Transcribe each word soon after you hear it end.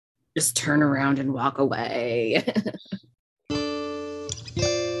just turn around and walk away.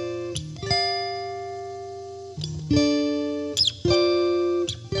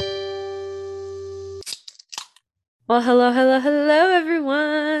 Well, hello, hello, hello,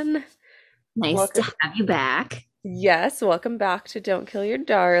 everyone. Nice to Welcome. have you back. Yes, welcome back to Don't Kill Your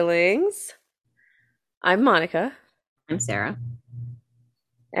Darlings. I'm Monica, I'm Sarah.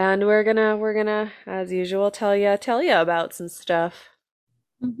 and we're gonna, as usual, tell you about some stuff.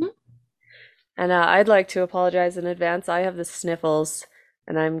 Mhm. And I'd like to apologize in advance. I have the sniffles,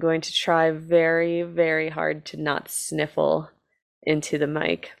 and I'm going to try very, very hard to not sniffle into the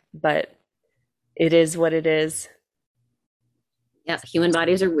mic, but it is what it is. Yeah, human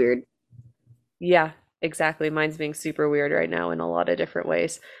bodies are weird. Yeah, exactly. Mine's being super weird right now in a lot of different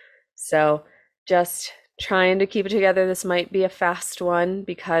ways. So just trying to keep it together. This might be a fast one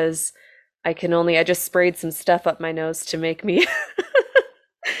because I just sprayed some stuff up my nose to make me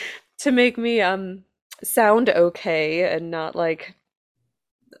to make me sound okay and not like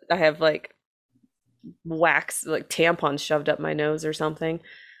I have like wax like tampons shoved up my nose or something.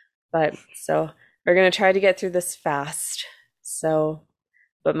 But so we're gonna try to get through this fast. So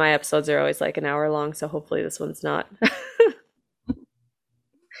but my episodes are always like an hour long, so hopefully this one's not.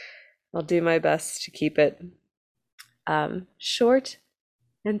 I'll do my best to keep it short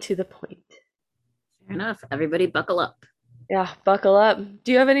and to the point. Fair enough. Everybody buckle up. Yeah, buckle up.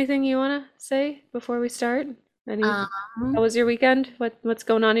 Do you have anything you want to say before we start? Any, how Um, was your weekend? What's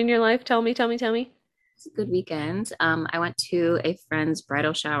going on in your life? Tell me, tell me, tell me. it's a good weekend. I went to a friend's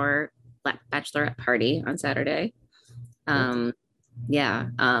bridal shower bachelorette party on Saturday. Um, yeah.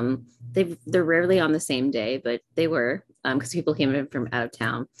 They're rarely on the same day, but they were because people came in from out of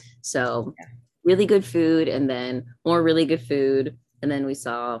town. So really good food, and then more really good food, and then we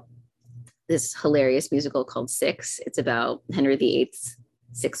saw this hilarious musical called Six. It's about Henry VIII's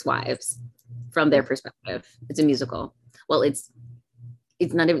six wives from their perspective. It's a musical. Well, it's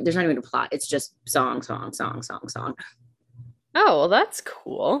not even there's not even a plot. It's just song, song, song, song, song. Oh, well, that's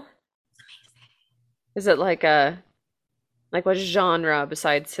cool. Is it like what genre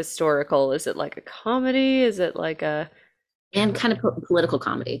besides historical? Is it like a comedy? Is it like a And kind of political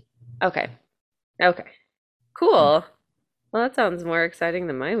comedy. okay, okay, cool. Well, that sounds more exciting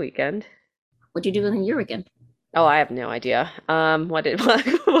than my weekend. What'd you do in your weekend? Oh, I have no idea. What did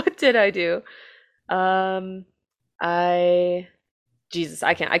what did I do? Um, I Jesus,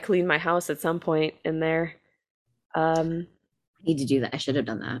 I can't. I cleaned my house at some point in there. Um, I need to do that. I should have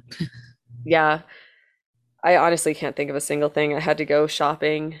done that. yeah, I honestly can't think of a single thing. I had to go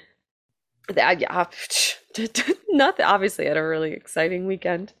shopping. Yeah, nothing. Obviously, I had a really exciting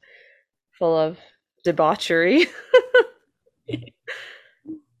weekend full of debauchery.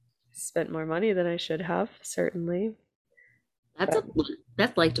 Spent more money than I should have, certainly. That's a But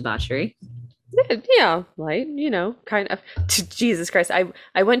that's like debauchery. yeah, light, kind of. Jesus Christ,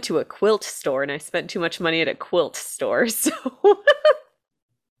 I went to a quilt store and I spent too much money at a quilt store, so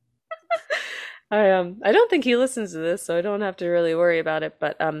I don't think he listens to this, so I don't have to really worry about it.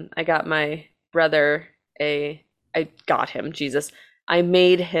 But I got my brother a I got him, Jesus. I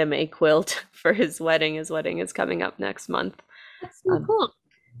made him a quilt for his wedding. His wedding is coming up next month. That's so Um, cool.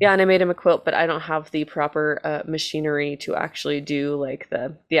 yeah, and I made him a quilt, but I don't have the proper machinery to actually do like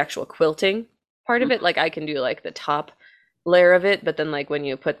the actual quilting part of it. Like I can do like the top layer of it, but then like when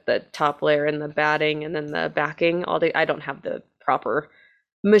you put the top layer and the batting and then the backing, I don't have the proper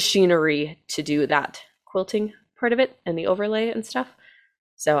machinery to do that quilting part of it and the overlay and stuff.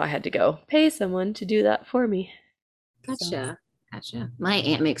 So I had to go pay someone to do that for me. So Gotcha. Gotcha. My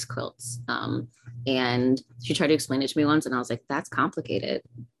aunt makes quilts. And she tried to explain it to me once, and I was like, that's complicated.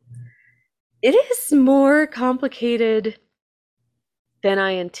 it is more complicated than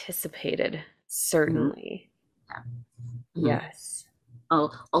I anticipated, Mhm. certainly. Yeah. Mhm. Yes.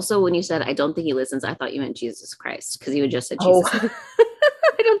 Oh, also, when you said I don't think he listens, I thought you meant Jesus Christ because you had just said Oh, Jesus.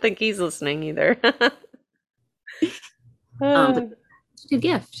 I don't think he's listening either. But Uh, it's a good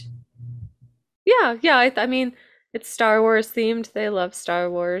gift. yeah, yeah. I mean, it's Star Wars themed. They love Star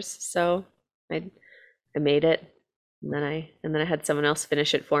Wars, so I I made it, and then I had someone else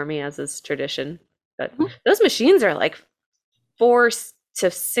finish it for me, as is tradition. But Mhm. those machines are like to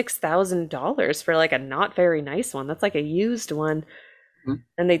 $6,000 for like a not very nice one. That's like a used one,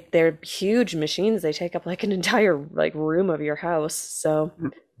 and they're huge machines. They take up like an entire like room of your house. So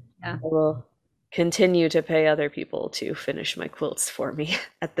Mhm. Yeah, I will continue to pay other people to finish my quilts for me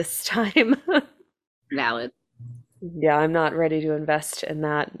at this time. valid. Yeah, I'm not ready to invest in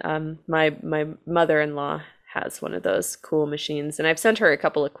that. My mother-in-law has one of those cool machines, and I've sent her a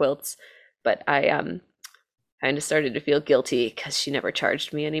couple of quilts, but I kind of started to feel guilty because she never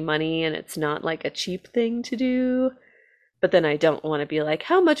charged me any money and it's not like a cheap thing to do. But then I don't want to be like,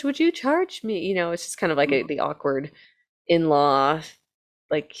 how much would you charge me? It's just kind of like the awkward in-law,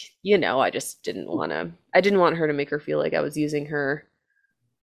 like, I just I didn't want her to make her feel like I was using her,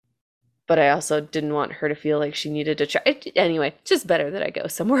 but I also didn't want her to feel like she needed to try. Anyway, just better that I go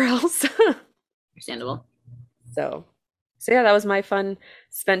somewhere else. Understandable. So, so yeah, that was my fun.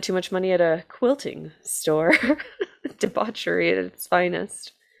 Spent too much money at a quilting store. Debauchery at its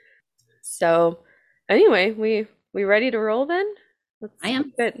finest. So, anyway, we ready to roll then? Let's I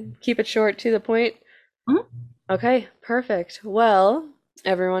am. keep it short to the point. Mhm. Okay, perfect. Well,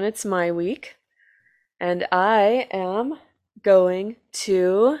 everyone, it's my week, and I am going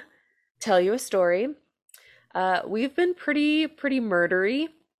to tell you a story. We've been pretty murdery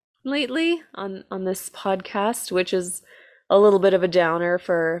lately on this podcast, which is a little bit of a downer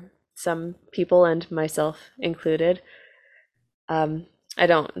for some people and myself included. I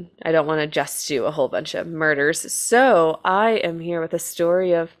don't want to just do a whole bunch of murders, so I am here with a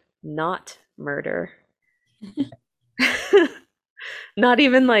story of not murder. Not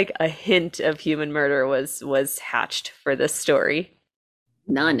even like a hint of human murder was hatched for this story.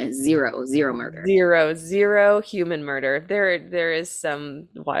 None. Zero murder. Zero human murder. There is some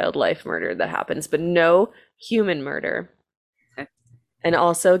wildlife murder that happens, but no human murder. Okay. And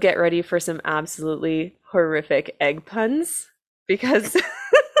also get ready for some absolutely horrific egg puns because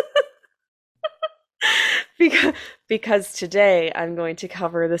because today I'm going to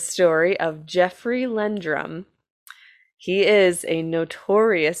cover the story of Jeffrey Lendrum. He is a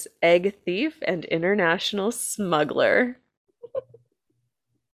notorious egg thief and international smuggler.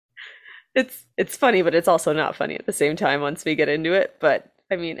 It's funny, but it's also not funny at the same time once we get into it. But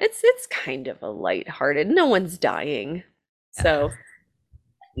I mean, it's kind of a lighthearted. No one's dying. So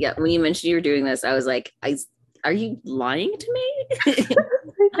Yeah, when you mentioned you were doing this, I was like, are you lying to me?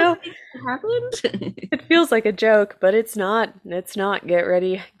 I know What happened? it feels like a joke, but it's not. It's not. Get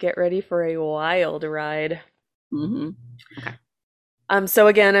ready for a wild ride. Mm-hmm. Okay. So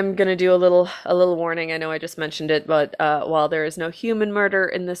again, I'm gonna do a little warning. I know I just mentioned it, but while there is no human murder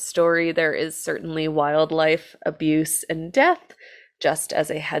in this story, there is certainly wildlife abuse and death. Just as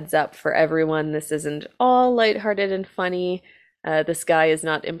a heads up for everyone, this isn't all lighthearted and funny. This guy is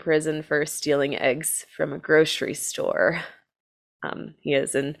not in prison for stealing eggs from a grocery store. He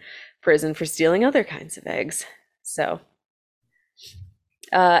is in prison for stealing other kinds of eggs. So.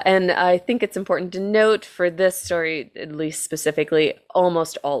 And I think it's important to note for this story, at least specifically,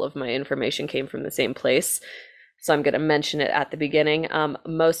 almost all of my information came from the same place. So I'm going to mention it at the beginning.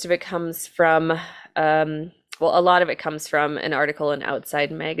 Most of it comes from, well, a lot of it comes from an article in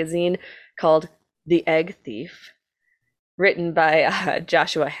Outside Magazine called The Egg Thief, written by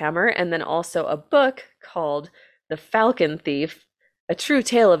Joshua Hammer, and then also a book called The Falcon Thief, A True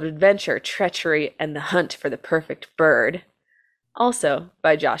Tale of Adventure, Treachery, and the Hunt for the Perfect Bird, also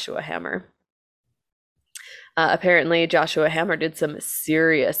by Joshua Hammer. Apparently, Joshua Hammer did some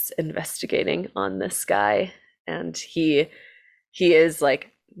serious investigating on this guy, and he is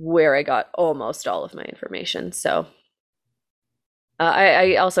like where I got almost all of my information. So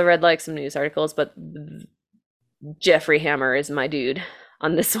I also read like some news articles, but Jeffrey Hammer is my dude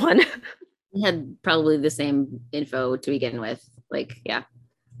on this one. We had probably the same info to begin with. Like, yeah.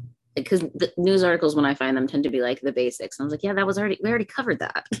 Because the news articles, when I find them, tend to be like the basics. I was like, yeah, we already covered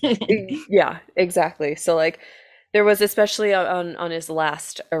that. Yeah, exactly. So like there was, especially on his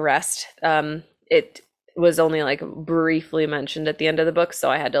last arrest, it was only like briefly mentioned at the end of the book,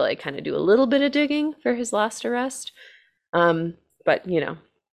 so I had to like kind of do a little bit of digging for his last arrest. But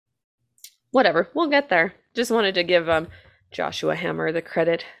whatever, we'll get there. Just wanted to give Joshua Hammer the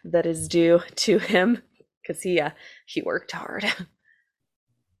credit that is due to him, because he worked hard.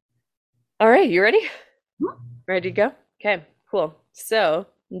 All right, you ready? Ready to go? Okay, cool. So,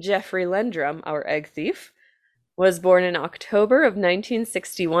 Jeffrey Lendrum, our egg thief, was born in October of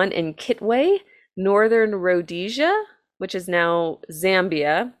 1961 in Kitwe, northern Rhodesia, which is now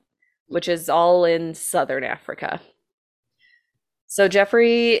Zambia, which is all in southern Africa. So,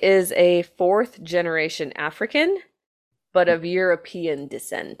 Jeffrey is a fourth generation African, but of European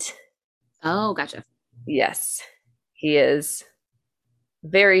descent. Oh, gotcha. Yes, he is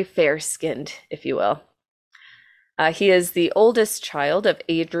very fair-skinned, if you will. He is the oldest child of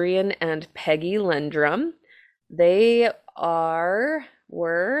Adrian and Peggy Lendrum. They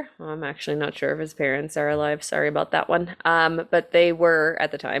were, I'm actually not sure if his parents are alive. Sorry about that one. But they were,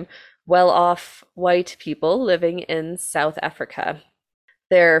 at the time, well-off white people living in South Africa.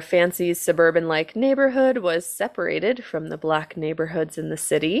 Their fancy suburban-like neighborhood was separated from the black neighborhoods in the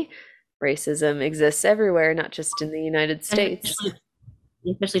city racism exists everywhere, not just in the United States. especially,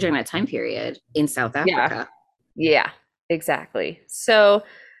 especially during that time period in South Yeah, Africa. yeah, exactly. So,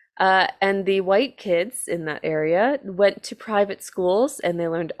 and the white kids in that area went to private schools and they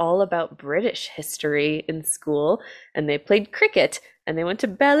learned all about British history in school, and they played cricket and they went to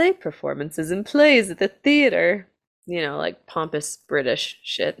ballet performances and plays at the theater, like pompous British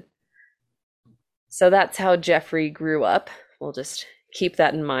shit. So that's how Jeffrey grew up. We'll just keep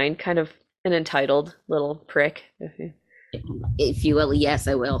that in mind. Kind of an entitled little prick, If you will, yes,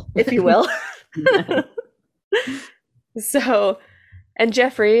 I will. if you will. So, and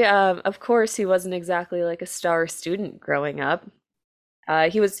Jeffrey, of course, he wasn't exactly like a star student growing up.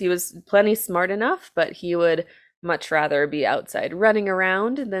 He was plenty smart enough, but he would much rather be outside running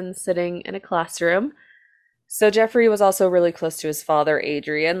around than sitting in a classroom. So Jeffrey was also really close to his father,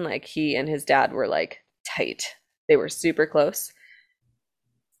 Adrian. Like he and his dad were like tight. They were super close.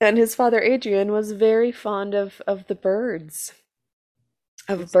 And his father, Adrian, was very fond of the birds,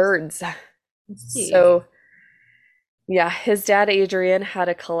 of birds. Let's see. So yeah, his dad, Adrian, had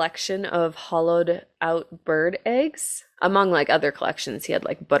a collection of hollowed out bird eggs. Among like other collections, he had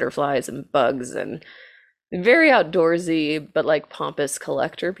like butterflies and bugs and very outdoorsy, but like pompous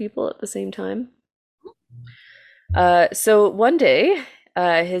collector people at the same time. So one day,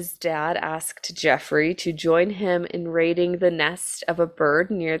 his dad asked Jeffrey to join him in raiding the nest of a bird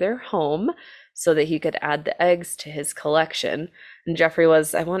near their home so that he could add the eggs to his collection. And Jeffrey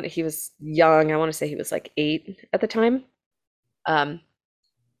was, he was young. I want to say he was like 8 at the time. Um,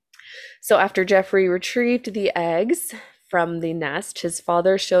 so after Jeffrey retrieved the eggs from the nest, his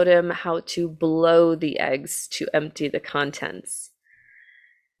father showed him how to blow the eggs to empty the contents.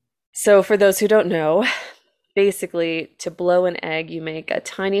 So for those who don't know, basically, to blow an egg, you make a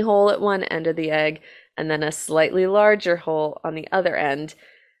tiny hole at one end of the egg and then a slightly larger hole on the other end.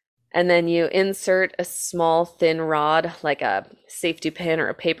 And then you insert a small thin rod, like a safety pin or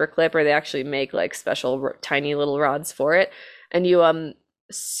a paper clip, or they actually make like special tiny little rods for it. And you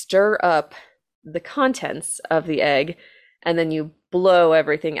stir up the contents of the egg, and then you blow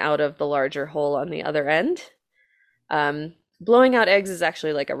everything out of the larger hole on the other end. Blowing out eggs is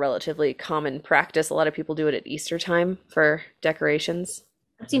actually like a relatively common practice. A lot of people do it at Easter time for decorations.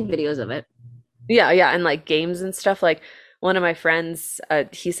 I've seen videos of it. Yeah, yeah, and like games and stuff. Like one of my friends,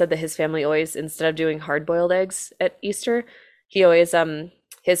 he said that his family always, instead of doing hard-boiled eggs at Easter, he always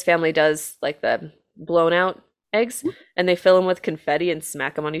his family does like the blown out eggs, and they fill them with confetti and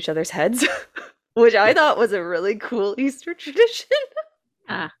smack them on each other's heads, which I thought was a really cool Easter tradition.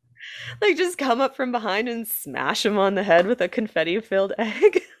 Ah, Like just come up from behind and smash him on the head with a confetti-filled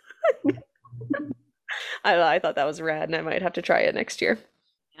egg. I thought that was rad, and I might have to try it next year.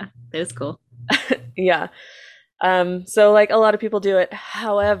 yeah, that is cool. Yeah. So like a lot of people do it.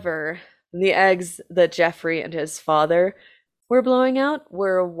 However, the eggs that Jeffrey and his father were blowing out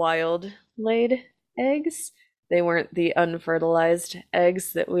were wild laid eggs. They weren't the unfertilized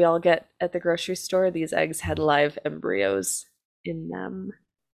eggs that we all get at the grocery store. These eggs had live embryos in them.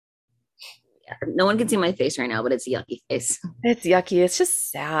 No one can see my face right now, but it's a yucky face. It's yucky. It's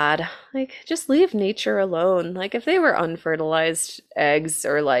just sad. Like, just leave nature alone. Like, if they were unfertilized eggs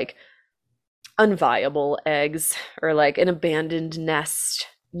or like unviable eggs or like an abandoned nest,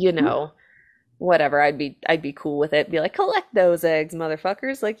 whatever, I'd be cool with it. Be like, collect those eggs,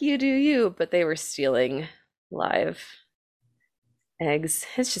 motherfuckers. Like, you do you. But they were stealing live eggs.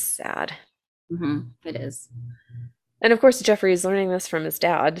 It's just sad. It is. And of course, Jeffrey's learning this from his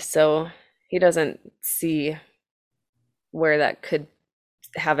dad, so he doesn't see where that could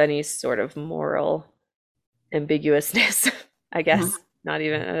have any sort of moral ambiguousness, I guess. Not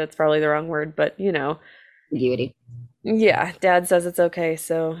even, that's probably the wrong word, but Beauty. yeah, dad says it's okay,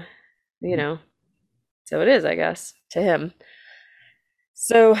 so, so it is, I guess, to him.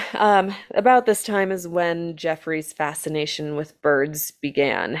 So, about this time is when Jeffrey's fascination with birds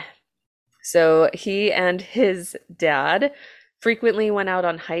began. So he and his dad frequently went out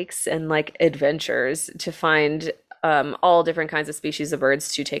on hikes and like adventures to find all different kinds of species of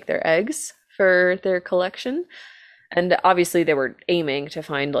birds to take their eggs for their collection. And obviously they were aiming to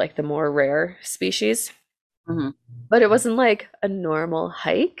find like the more rare species. But it wasn't like a normal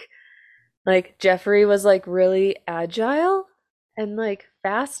hike. Like Jeffrey was like really agile and like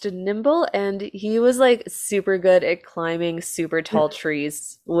fast and nimble, and he was like super good at climbing super tall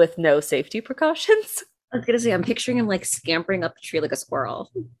trees with no safety precautions. I was gonna say, I'm picturing him like scampering up the tree like a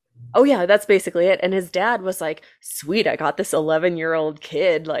squirrel. Oh yeah, that's basically it. And his dad was like, "Sweet, I got this 11-year-old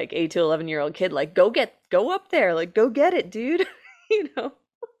kid, like 8 to 11-year-old kid, like go up there, like go get it, dude." you know.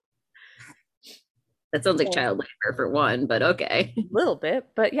 That sounds like So, child labor for one, but okay. a little bit,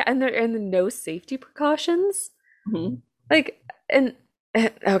 but yeah, and there no safety precautions. Mhm. Like, and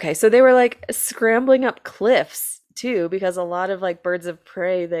okay, so they were like scrambling up cliffs too, because a lot of like birds of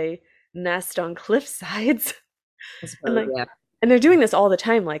prey they nest on cliff sides. I And suppose, like, yeah. and they're doing this all the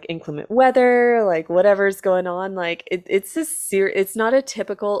time, like inclement weather, like whatever's going on. Like it's not a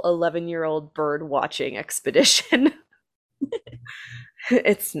typical 11-year-old bird watching expedition.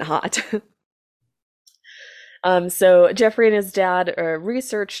 It's not. So Jeffrey and his dad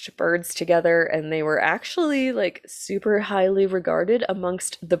researched birds together, and they were actually like super highly regarded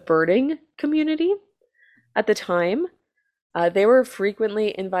amongst the birding community at the time. They were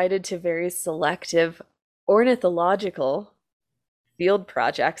frequently invited to very selective ornithological field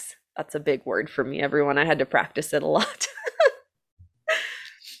projects. That's a big word for me, everyone. I had to practice it a lot.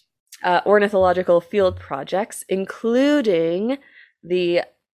 Ornithological field projects, including the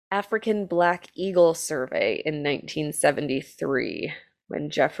African Black Eagle Survey in 1973, when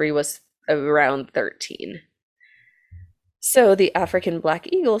Jeffrey was around 13. So, the African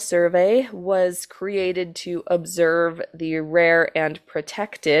Black Eagle Survey was created to observe the rare and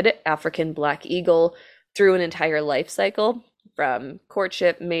protected African black eagle through an entire life cycle from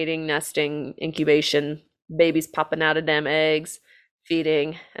courtship, mating, nesting, incubation, babies popping out of them eggs,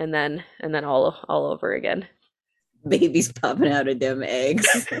 feeding, and then all over again. Babies popping out of them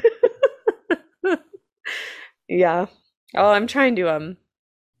eggs. Yeah. Oh, I'm trying to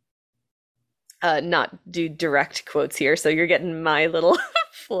not do direct quotes here, so you're getting my little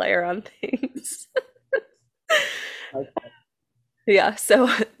flair on things. Yeah,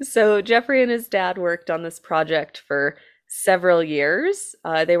 so Jeffrey and his dad worked on this project for several years.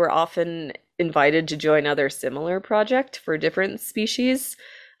 They were often invited to join other similar projects for different species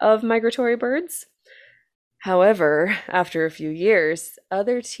of migratory birds. However, after a few years,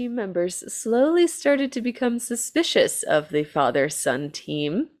 other team members slowly started to become suspicious of the father-son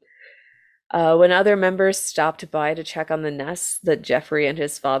team. When other members stopped by to check on the nests that Jeffrey and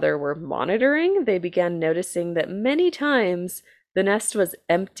his father were monitoring, they began noticing that many times the nest was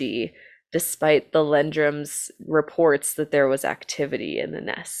empty, despite the Lendrum's reports that there was activity in the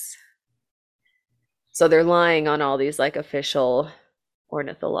nests. So they're lying on all these like official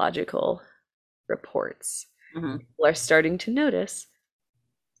ornithological reports. Mhm. People are starting to notice.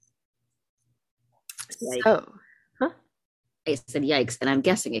 Yikes. So, huh? I said yikes, and I'm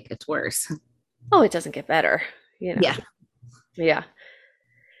guessing it gets worse. Oh, it doesn't get better, you know. Yeah. Yeah.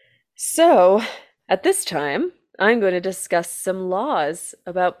 So, at this time, I'm going to discuss some laws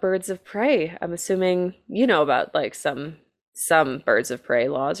about birds of prey. I'm assuming you know about like some birds of prey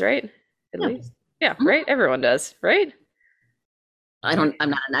laws, right? At Yeah. least. Yeah, Mhm. right? Everyone does, right? I'm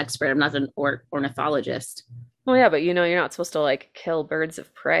not an expert. I'm not an ornithologist. Well, yeah, but you know you're not supposed to like kill birds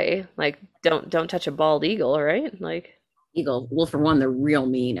of prey. Like don't touch a bald eagle, right? Like Eagle. Well, for one, they're real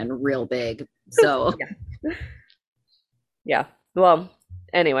mean and real big. So yeah. Yeah. Well,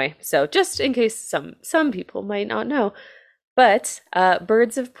 anyway, so just in case some people might not know, but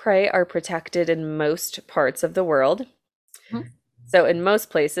birds of prey are protected in most parts of the world. mhm. So in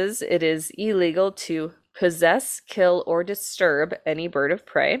most places, it is illegal to possess, kill, or disturb any bird of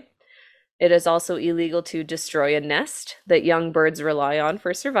prey. It is also illegal to destroy a nest that young birds rely on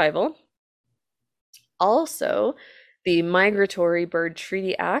for survival. Also, the Migratory Bird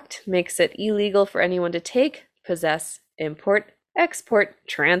Treaty Act makes it illegal for anyone to take, possess, import, export,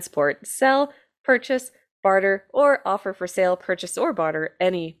 transport, sell, purchase, barter, or offer for sale, purchase, or barter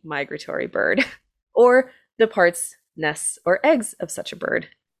any migratory bird, or the parts, nests, or eggs of such a bird.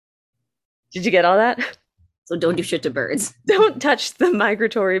 Did you get all that? So don't do shit to birds. Don't touch the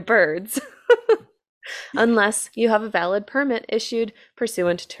migratory birds unless you have a valid permit issued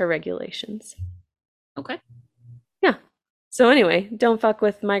pursuant to regulations. Okay. Yeah. So anyway, don't fuck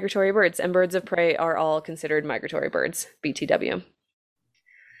with migratory birds, and birds of prey are all considered migratory birds, BTW.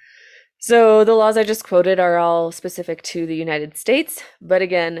 So the laws I just quoted are all specific to the United States, but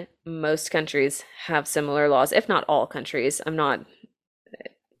again, most countries have similar laws, if not all countries.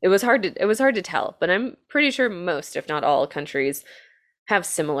 It was hard to tell, but I'm pretty sure most, if not all countries have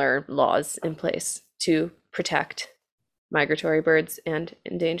similar laws in place to protect migratory birds and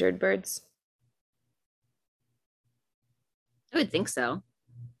endangered birds. I would think so.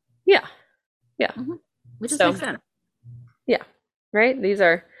 Yeah. Yeah. Mhm. Which just So, makes sense. yeah, right?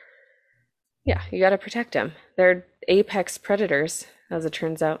 Yeah, you got to protect them. They're apex predators, as it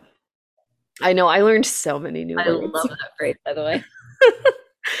turns out. I know, I learned so many new I words. love that phrase, by the way.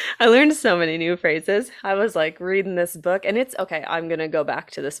 I learned so many new phrases. I was like reading this book, and it's okay. I'm going to go back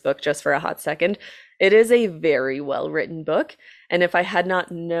to this book just for a hot second. It is a very well written book. And if I had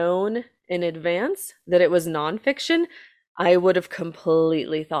not known in advance that it was nonfiction, I would have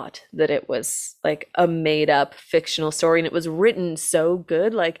completely thought that it was like a made up fictional story. And it was written so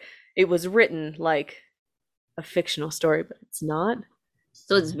good. Like it was written like a fictional story, but it's not.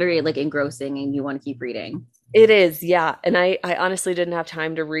 So it's very like engrossing and you want to keep reading. It is, yeah. And I honestly didn't have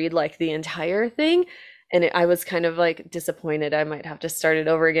time to read like the entire thing. And I was kind of like disappointed. I might have to start it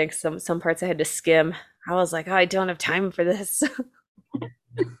over again 'cause some parts I had to skim. I was like, oh, I don't have time for this.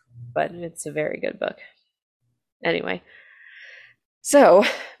 But it's a very good book. Anyway, so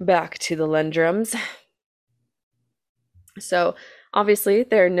back to the Lendrums. So obviously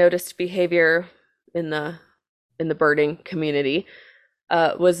their noticed behavior in the birding community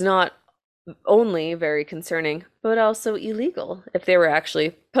was not only very concerning, but also illegal if they were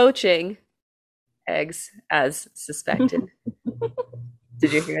actually poaching eggs as suspected.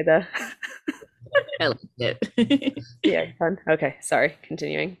 Did you hear that? I liked it. Yeah, fun. Okay, sorry,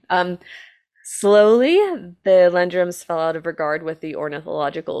 continuing. Slowly, the Lendrums fell out of regard with the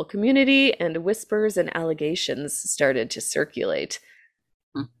ornithological community, and whispers and allegations started to circulate.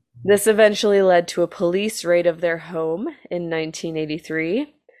 Hmm. This eventually led to a police raid of their home in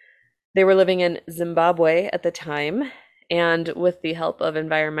 1983. They were living in Zimbabwe at the time, and with the help of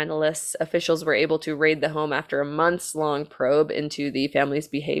environmentalists, officials were able to raid the home after a months-long probe into the family's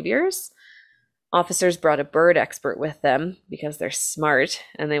behaviors. Officers brought a bird expert with them because they're smart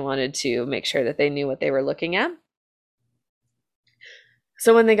and they wanted to make sure that they knew what they were looking at.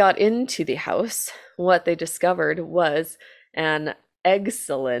 So when they got into the house, what they discovered was an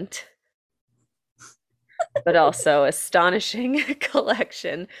Eggcellent, but also astonishing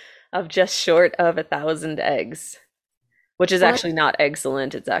collection of just short of 1,000 eggs, which is What? actually not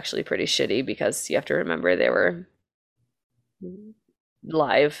excellent. It's actually pretty shitty because you have to remember they were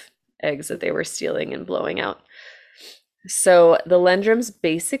live eggs that they were stealing and blowing out. So the Lendrums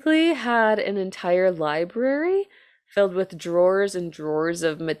basically had an entire library filled with drawers and drawers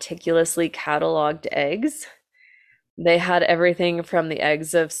of meticulously cataloged eggs. They had everything from the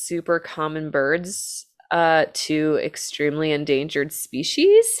eggs of super common birds to extremely endangered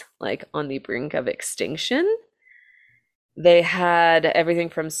species, like on the brink of extinction. They had everything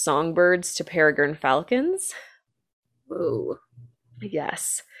from songbirds to peregrine falcons. Whoa.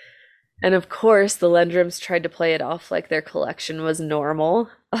 Yes. And of course, the Lendrums tried to play it off like their collection was normal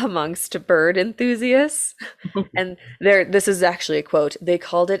amongst bird enthusiasts. And this is actually a quote. They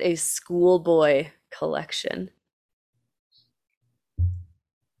called it a schoolboy collection.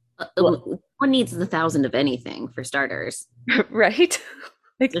 One needs 1,000 of anything for starters, Right?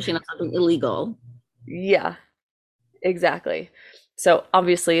 Like, especially not something illegal. yeah, exactly. So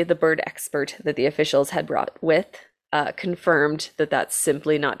obviously, the bird expert that the officials had brought with confirmed that that's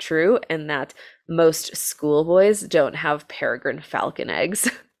simply not true, and that most schoolboys don't have peregrine falcon eggs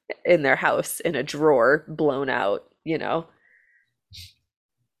in their house in a drawer blown out, you know.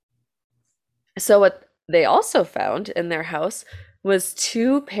 So what they also found in their house was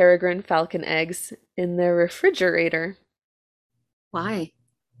 2 peregrine falcon eggs in their refrigerator. Why?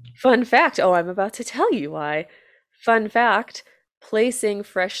 Fun fact. Oh, I'm about to tell you why. Fun fact, placing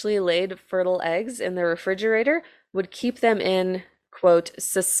freshly laid fertile eggs in the refrigerator would keep them in, quote,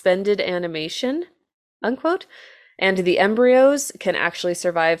 suspended animation, unquote, and the embryos can actually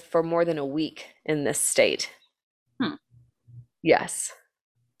survive for more than a week in this state. Hmm. Yes.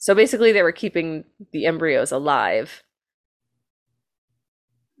 So basically, they were keeping the embryos alive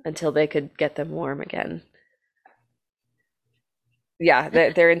until they could get them warm again. Yeah,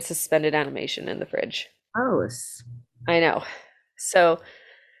 they're in suspended animation in the fridge. Gross. I know. So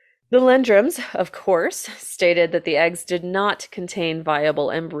the Lendrums, of course, stated that the eggs did not contain viable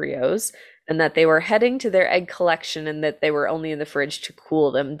embryos and that they were heading to their egg collection and that they were only in the fridge to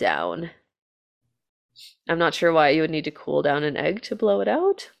cool them down. I'm not sure why you would need to cool down an egg to blow it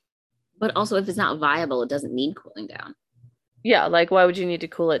out. But also, if it's not viable, it doesn't need cooling down. Yeah, like why would you need to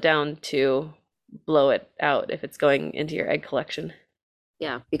cool it down to blow it out if it's going into your egg collection?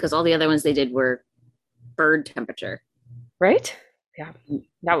 Yeah, because all the other ones they did were bird temperature. Right? Yeah,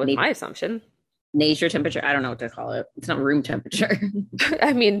 that was Maybe my assumption. nature temperature. I don't know what to call it. It's not room temperature.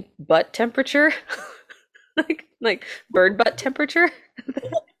 I mean, butt temperature? like bird butt temperature?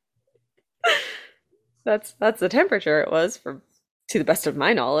 That's the temperature it was for to the best of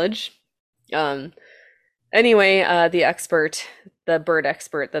my knowledge. Um anyway, the bird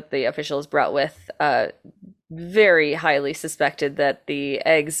expert that the officials brought with very highly suspected that the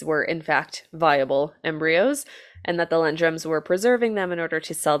eggs were in fact viable embryos and that the Lendrums were preserving them in order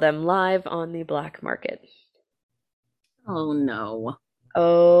to sell them live on the black market. Oh no.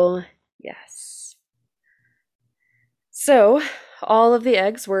 Oh, yes. So, all of the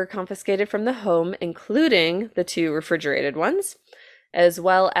eggs were confiscated from the home, including the two refrigerated ones, as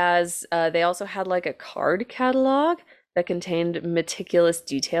well as they also had like a card catalog that contained meticulous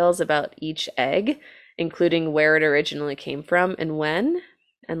details about each egg, including where it originally came from and when,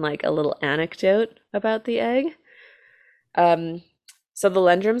 and like a little anecdote about the egg. Um, so the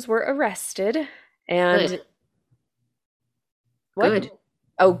Lendrums were arrested, and Good. what? Good.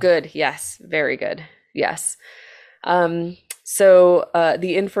 Oh, good. Yes, very good. Yes. So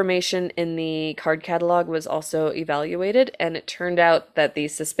the information in the card catalog was also evaluated, and it turned out that the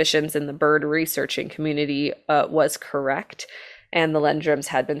suspicions in the bird researching community was correct, and the Lendrums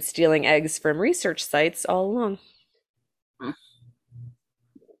had been stealing eggs from research sites all along. Well,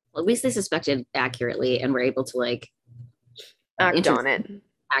 at least they suspected accurately and were able to like Act inter on it.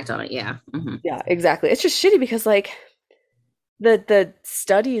 act on it. Yeah. Yeah, exactly. It's just shitty because like the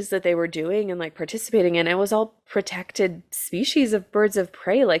studies that they were doing and like participating in, it was all protected species of birds of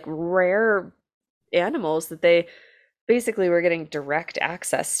prey, like rare animals that they basically were getting direct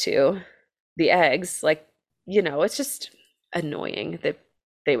access to the eggs. Like, it's just annoying that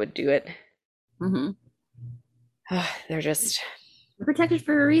they would do it. hmm They're just They're protected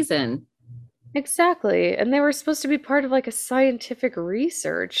for a reason. exactly. And they were supposed to be part of like a scientific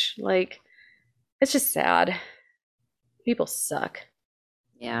research. Like, it's just sad. People suck.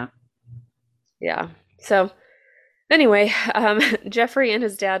 Yeah. Yeah. So anyway, Jeffrey and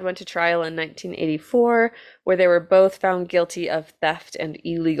his dad went to trial in 1984, where they were both found guilty of theft and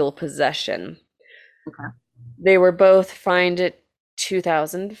illegal possession. Okay. They were both fined at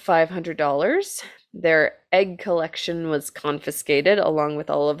 $2,500. Their egg collection was confiscated, along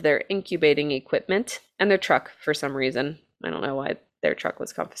with all of their incubating equipment and their truck for some reason. I don't know why their truck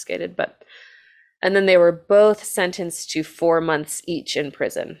was confiscated, but. And then they were both sentenced to 4 months each in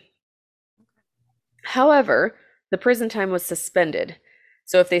prison. However, the prison time was suspended.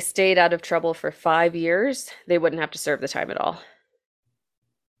 So if they stayed out of trouble for 5 years, they wouldn't have to serve the time at all.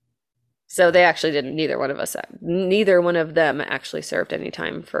 So they actually didn't, neither one of them actually served any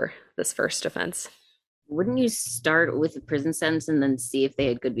time for this first offense. Wouldn't you start with a prison sentence and then see if they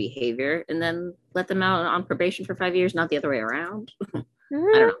had good behavior and then let them out on probation for 5 years, not the other way around? I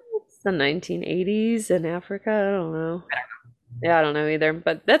don't know. It's the 1980s in Africa. I don't know. Yeah, I don't know either,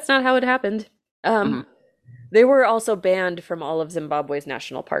 but that's not how it happened. Mhm. They were also banned from all of Zimbabwe's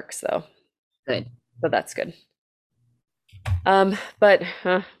national parks, though. Good. So that's good. But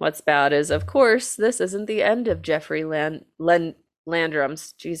what's bad is, of course, this isn't the end of Jeffrey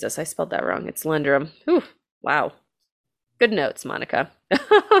Landrum's. Jesus, I spelled that wrong. It's Lendrum. Whew, wow. Good notes, Monica.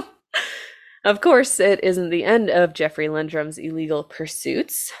 Of course, it isn't the end of Jeffrey Lendrum's illegal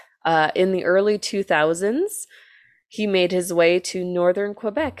pursuits. In the early 2000s, he made his way to northern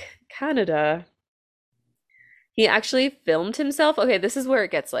Quebec, Canada. He actually filmed himself. Okay, this is where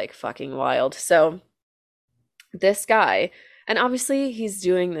it gets like fucking wild. So, this guy, and obviously he's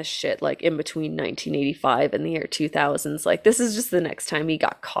doing this shit like in between 1985 and the year 2000s. Like, this is just the next time he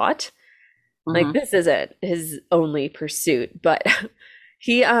got caught. Like, Mhm. this isn't his only pursuit, but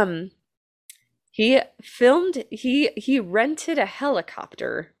he he rented a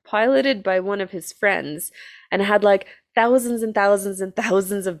helicopter piloted by one of his friends and had like thousands and thousands and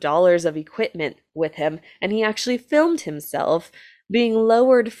thousands of dollars of equipment with him, and he actually filmed himself being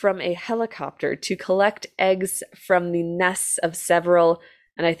lowered from a helicopter to collect eggs from the nests of several,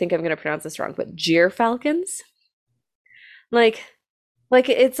 and I think I'm going to pronounce this wrong, but falcons. Like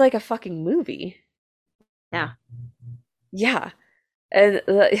it's like a fucking movie. Yeah. Yeah. And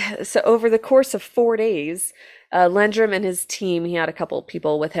so over the course of 4 days, Lendrum and his team, he had a couple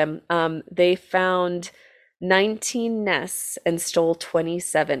people with him, they found 19 nests and stole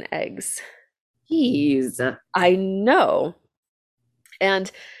 27 eggs. Jeez. I know. And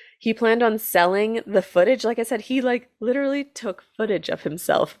he planned on selling the footage. Like I said, he like literally took footage of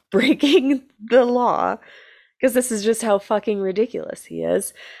himself breaking the law because this is just how fucking ridiculous he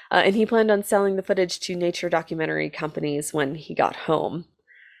is. And he planned on selling the footage to nature documentary companies when he got home.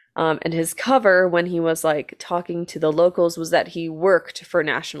 And his cover, when he was like talking to the locals, was that he worked for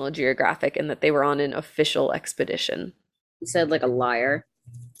National Geographic and that they were on an official expedition. He said like a liar.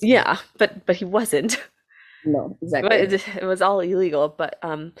 Yeah, but he wasn't. No, But exactly. it was all illegal. But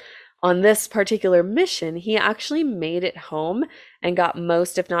on this particular mission, he actually made it home and got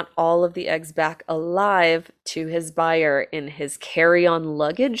most, if not all, of the eggs back alive to his buyer in his carry-on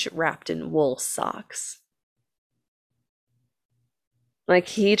luggage wrapped in wool socks. Like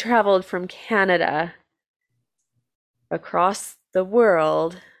he traveled from Canada across the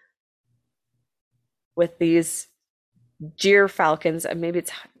world with these Gyr falcons. Maybe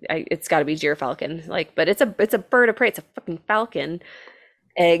it's got to be gyr falcon. Like, but it's a bird of prey. It's a fucking falcon.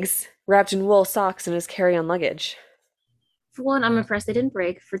 Eggs wrapped in wool socks in his carry-on luggage. For one, I'm impressed they didn't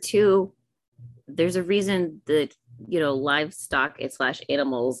break. For two, there's a reason that livestock slash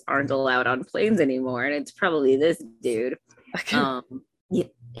animals aren't allowed on planes anymore, and it's probably this dude. Yeah,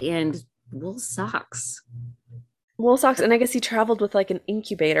 and wool socks. Wool socks, and I guess he traveled with like an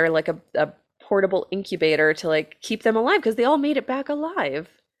incubator, like a portable incubator to like keep them alive because they all made it back alive.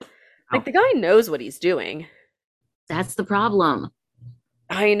 Like the guy knows what he's doing. That's the problem.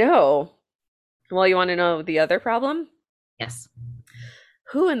 I know. Well, you want to know the other problem? Yes.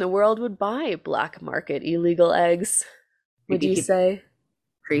 Who in the world would buy black market illegal eggs? Would you say?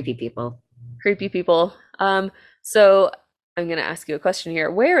 Creepy people. Creepy people. So I'm going to ask you a question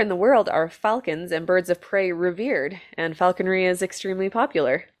here. Where in the world are falcons and birds of prey revered and falconry is extremely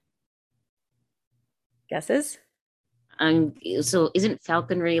popular? Guesses? So isn't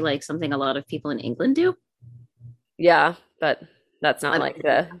falconry like something a lot of people in England do? Yeah, but that's not like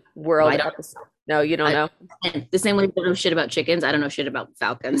the world episode. No, you don't know. The same way I don't know shit about chickens, I don't know shit about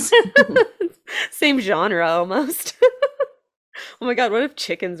falcons. Same genre almost. Oh my God, what if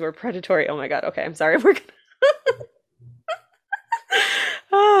chickens were predatory? Oh my God, okay, I'm sorry. We're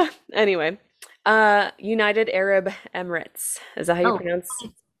gonna... Anyway, United Arab Emirates. Is that how you pronounce?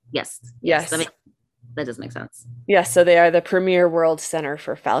 Yes. Yes. That does make sense. Yes, so they are the premier world center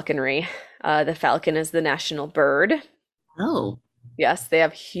for falconry. The falcon is the national bird. Oh. Yes, they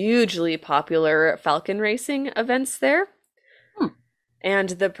have hugely popular falcon racing events there. And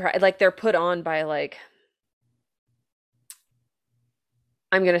they're put on by like,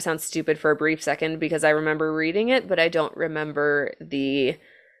 I'm going to sound stupid for a brief second because I remember reading it, but I don't remember the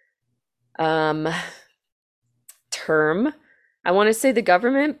term. I want to say the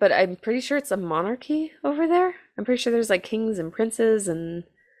government, but I'm pretty sure it's a monarchy over there. I'm pretty sure there's like kings and princes and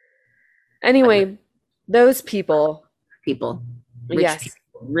anyway, those people.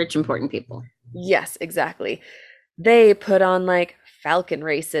 Rich, important people. Yes, exactly. They put on like falcon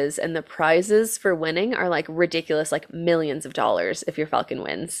races, and the prizes for winning are like ridiculous, like millions of dollars if your falcon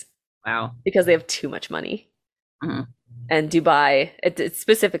wins. Wow. Because they have too much money. Mm-hmm. And Dubai, it's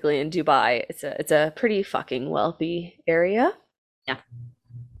specifically in Dubai, it's a pretty fucking wealthy area. Yeah.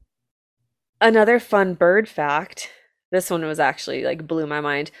 Another fun bird fact. This one was actually like blew my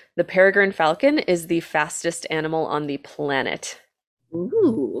mind. The peregrine falcon is the fastest animal on the planet.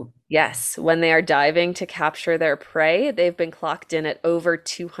 Ooh. Yes, when they are diving to capture their prey, they've been clocked in at over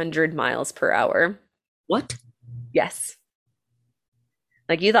 200 miles per hour. What? Yes.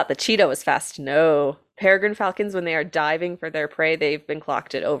 Like you thought the cheetah was fast. No. Peregrine falcons, when they are diving for their prey, they've been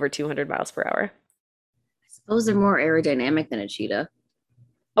clocked at over 200 miles per hour. I suppose they're more aerodynamic than a cheetah.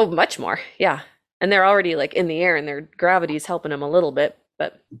 Oh, much more. Yeah. And they're already like in the air and their gravity's helping them a little bit,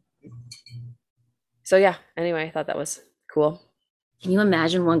 but so yeah, anyway, I thought that was cool. Can you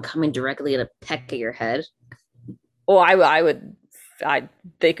imagine one coming directly at a peck at your head? Oh, I would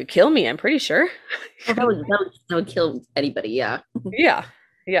they could kill me, I'm pretty sure. That would kill anybody, yeah.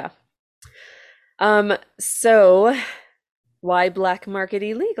 Yeah. So why black market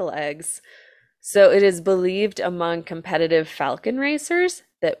illegal eggs? So it is believed among competitive falcon racers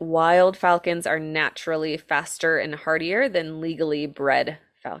that wild falcons are naturally faster and hardier than legally bred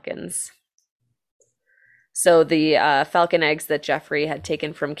falcons. So the falcon eggs that Jeffrey had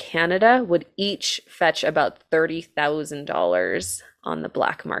taken from Canada would each fetch about $30,000 on the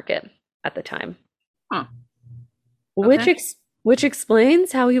black market at the time. Huh. Okay. Which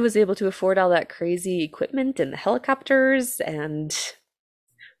explains how he was able to afford all that crazy equipment and the helicopters and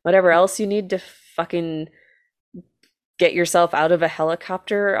whatever else you need to fucking get yourself out of a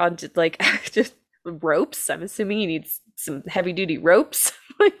helicopter on like just ropes. I'm assuming you need some heavy duty ropes.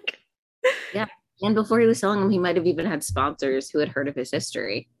 Like, yeah. And before he was selling them, he might have even had sponsors who had heard of his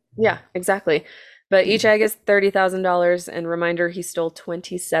history. Yeah, exactly. But each egg is $30,000. And reminder, he stole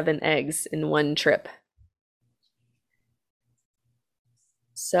 27 eggs in one trip.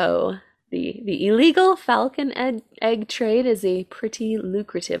 So the illegal falcon egg trade is a pretty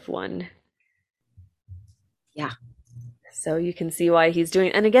lucrative one. Yeah. So you can see why he's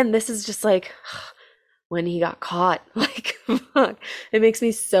doing. And again, this is just like when he got caught. Like, fuck. It makes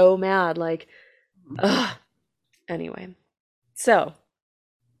me so mad. Like, ugh. Anyway, so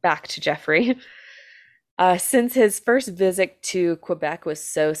back to Jeffrey. Since his first visit to Quebec was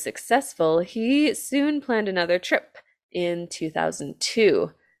so successful, he soon planned another trip in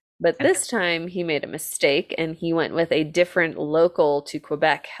 2002. But this time he made a mistake and he went with a different local to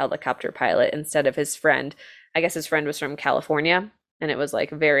Quebec helicopter pilot instead of his friend. I guess his friend was from California and it was like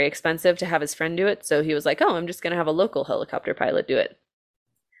very expensive to have his friend do it. So he was like, "Oh, I'm just gonna have a local helicopter pilot do it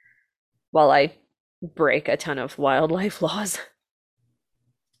while I break a ton of wildlife laws."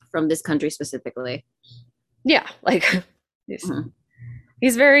 From this country specifically. Yeah, like he's, Mhm.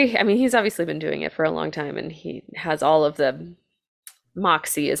 he's very, I mean, he's obviously been doing it for a long time and he has all of the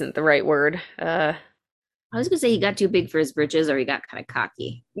moxie isn't the right word. I was gonna say he got too big for his britches, or he got kind of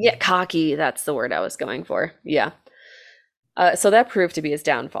cocky. Yeah, cocky, that's the word I was going for. Yeah. So that proved to be his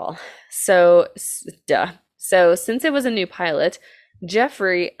downfall. So, duh. So since it was a new pilot,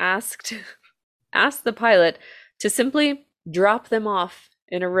 Jeffrey asked the pilot to simply drop them off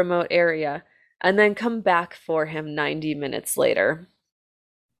in a remote area and then come back for him 90 minutes later.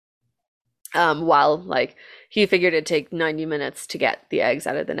 While like he figured it'd take 90 minutes to get the eggs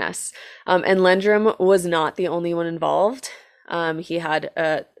out of the nest. And Lendrum was not the only one involved. He had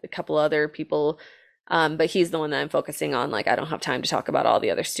a couple other people, but he's the one that I'm focusing on. Like, I don't have time to talk about all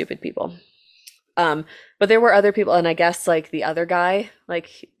the other stupid people. But there were other people, and I guess like the other guy,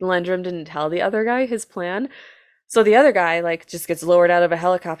 like Lendrum didn't tell the other guy his plan. So the other guy like just gets lowered out of a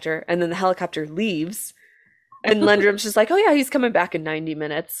helicopter, and then the helicopter leaves, and Lendrum's just like, "Oh yeah, he's coming back in 90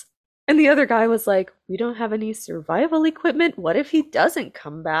 minutes." And the other guy was like, "We don't have any survival equipment. What if he doesn't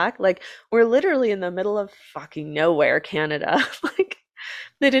come back? Like, we're literally in the middle of fucking nowhere, Canada." Like,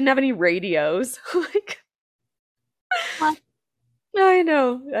 they didn't have any radios. Like, What? I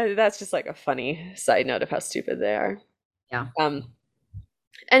know. That's just like a funny side note of how stupid they are. Yeah.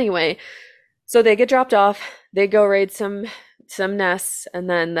 Anyway, so they get dropped off, they go raid some nests, and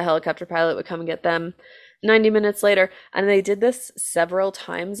then the helicopter pilot would come and get them 90 minutes later. And they did this several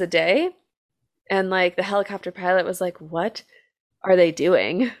times a day. And like the helicopter pilot was like, "What are they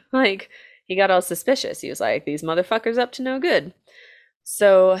doing?" Like he got all suspicious. He was like, "These motherfuckers up to no good."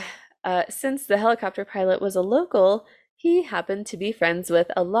 So since the helicopter pilot was a local, he happened to be friends with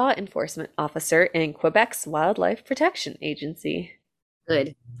a law enforcement officer in Quebec's Wildlife Protection Agency.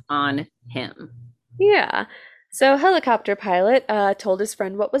 Good on him. Yeah. So helicopter pilot told his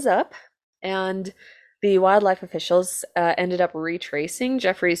friend what was up, and the wildlife officials ended up retracing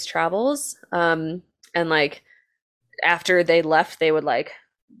Jeffrey's travels. And like after they left, they would like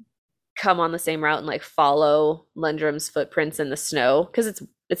come on the same route and like follow Lendrum's footprints in the snow because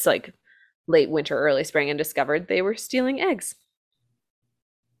it's like late winter, early spring, and discovered they were stealing eggs.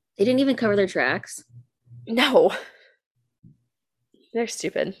 They didn't even cover their tracks. No, they're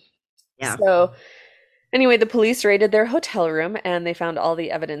stupid. Yeah. So anyway, the police raided their hotel room and they found all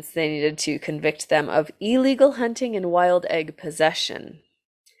the evidence they needed to convict them of illegal hunting and wild egg possession.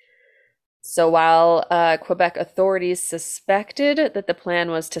 So while Quebec authorities suspected that the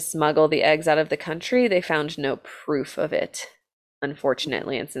plan was to smuggle the eggs out of the country, they found no proof of it,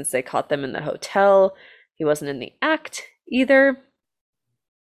 unfortunately. And since they caught them in the hotel, he wasn't in the act either.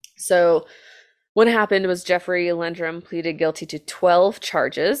 So what happened was Jeffrey Lendrum pleaded guilty to 12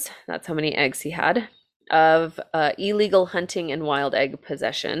 charges. That's how many eggs he had of illegal hunting and wild egg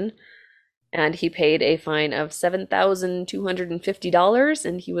possession. And he paid a fine of $7,250,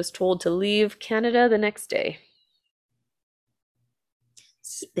 and he was told to leave Canada the next day.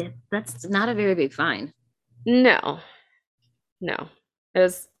 That's not a very big fine. No, no. It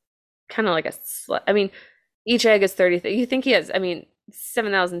was kind of like I mean, each egg is 30. You think he has, I mean,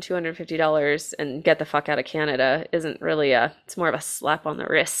 $7,250 and get the fuck out of Canada isn't really it's more of a slap on the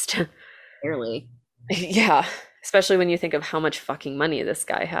wrist. Barely. Yeah, especially when you think of how much fucking money this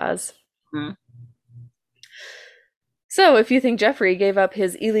guy has. Hmm. So, if you think Jeffrey gave up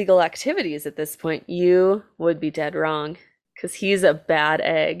his illegal activities at this point, you would be dead wrong, because he's a bad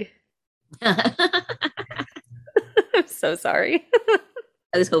egg. I'm so sorry.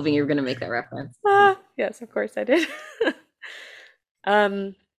 I was hoping you were going to make that reference. Yes, of course I did.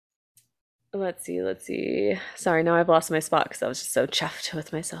 Um, let's see. Sorry, now I've lost my spot because I was just so chuffed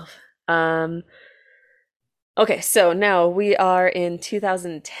with myself. Okay, so now we are in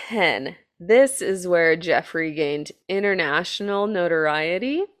 2010. This is where Jeffrey gained international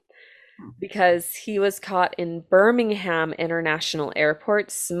notoriety because he was caught in Birmingham International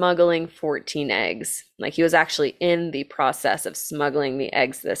Airport smuggling 14 eggs. Like he was actually in the process of smuggling the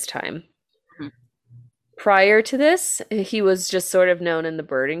eggs this time. Hmm. Prior to this, he was just sort of known in the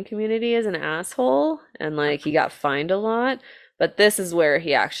birding community as an asshole, and like he got fined a lot. But this is where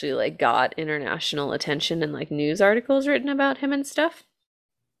he actually like got international attention and like news articles written about him and stuff.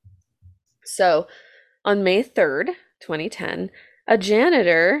 So, on May 3rd, 2010, a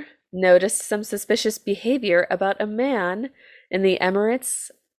janitor noticed some suspicious behavior about a man in the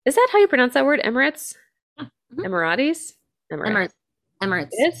Emirates. Is that how you pronounce that word? Emirates? Mhm. Emiratis? Emirates.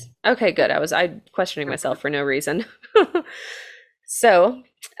 It is? Okay, good. I questioning myself for no reason. So,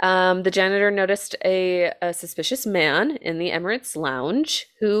 the janitor noticed a suspicious man in the Emirates lounge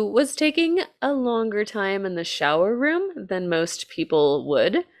who was taking a longer time in the shower room than most people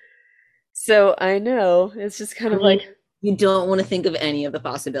would. So I know it's just kind I of like, mean, you don't want to think of any of the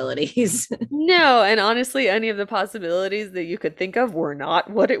possibilities. no, and honestly, any of the possibilities that you could think of were not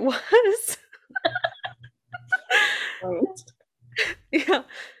what it was. Yeah.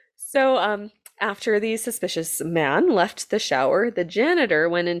 So, after the suspicious man left the shower, the janitor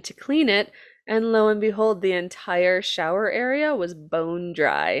went in to clean it, and lo and behold, the entire shower area was bone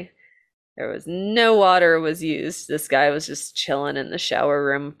dry. There was no water was used. This guy was just chilling in the shower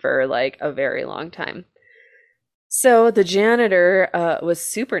room for like a very long time. So the janitor was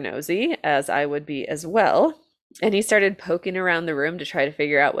super nosy, as I would be as well. And he started poking around the room to try to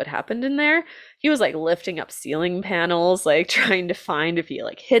figure out what happened in there. He was like lifting up ceiling panels, like trying to find if he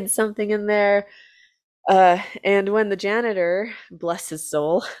like hid something in there. And when the janitor, bless his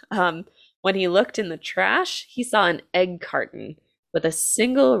soul, when he looked in the trash, he saw an egg carton with a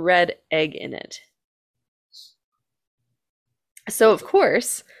single red egg in it. So, of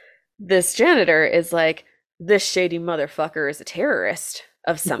course, this janitor is like, this shady motherfucker is a terrorist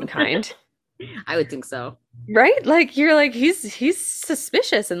of some kind. I would think so. Right? Like you're like he's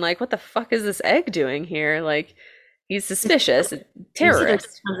suspicious and like what the fuck is this egg doing here? Like he's suspicious, You said like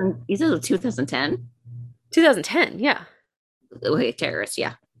terrorist. you said like 2010. 2010, yeah. Okay, terrorist.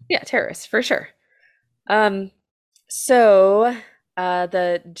 Yeah. Yeah, terrorist for sure. Um so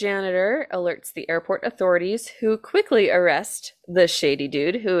the janitor alerts the airport authorities who quickly arrest the shady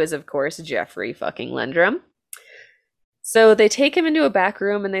dude who is of course Jeffrey fucking Lendrum. So they take him into a back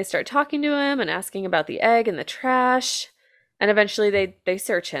room and they start talking to him and asking about the egg and the trash. And eventually they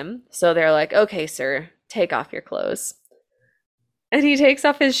search him. So they're like, "Okay, sir, take off your clothes." And he takes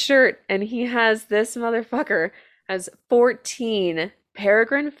off his shirt and he has this motherfucker has 14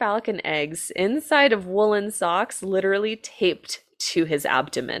 peregrine falcon eggs inside of woolen socks literally taped to his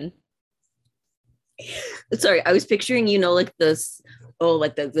abdomen. Sorry, I was picturing, like this, oh,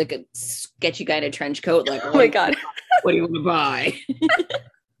 like the like a sketchy guy in a trench coat, like, Oh my God. what do you want to buy?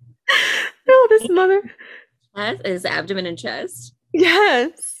 No, this mother. His abdomen and chest.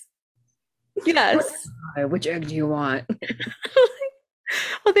 Yes. Yes. Which egg do you want?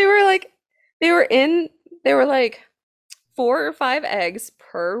 Well, they were like, they were in, they were like 4 or 5 eggs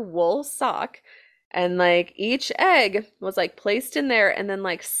per wool sock. And like each egg was like placed in there and then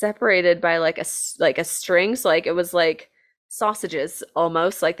like separated by like a string. So like it was like sausages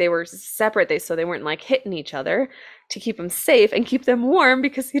almost like they were separate. So they weren't like hitting each other to keep them safe and keep them warm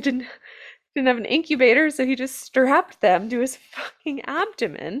because he didn't have an incubator. So he just strapped them to his fucking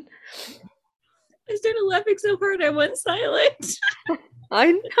abdomen. I started laughing so hard I went silent.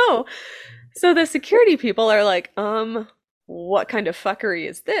 I know. So the security people are like, what kind of fuckery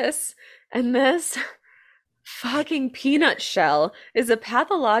is this? And this fucking peanut shell is a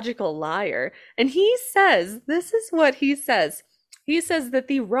pathological liar. And he says, this is what he says. He says that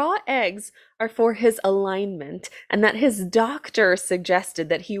the raw eggs are for his alignment and that his doctor suggested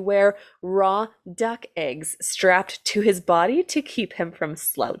that he wear raw duck eggs strapped to his body to keep him from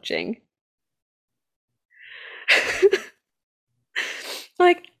slouching.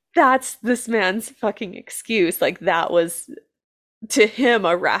 Like, that's this man's fucking excuse. Like, that was to him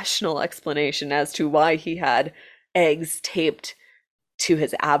a rational explanation as to why he had eggs taped to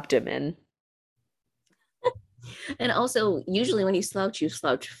his abdomen. And also, usually when you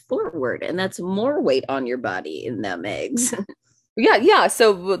slouch forward, and that's more weight on your body in them eggs. Yeah, yeah.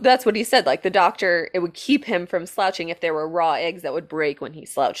 So that's what he said. Like the doctor, it would keep him from slouching if there were raw eggs that would break when he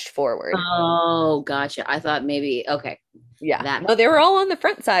slouched forward. Oh, gotcha. I thought maybe, okay, Yeah. that. No, they were all on the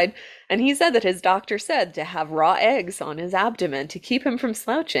front side. And he said that his doctor said to have raw eggs on his abdomen to keep him from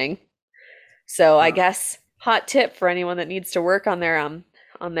slouching. So I guess hot tip for anyone that needs to work on their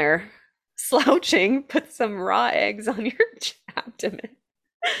slouching, put some raw eggs on your abdomen.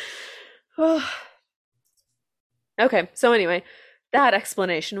 Okay, so anyway, that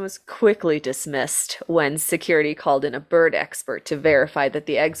explanation was quickly dismissed when security called in a bird expert to verify that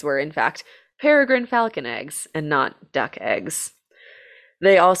the eggs were, in fact, peregrine falcon eggs and not duck eggs.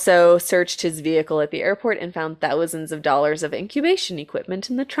 They also searched his vehicle at the airport and found thousands of dollars of incubation equipment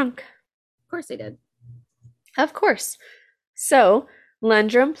in the trunk. Of course they did. Of course. So,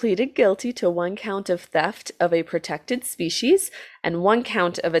 Lendrum pleaded guilty to 1 count of theft of a protected species and 1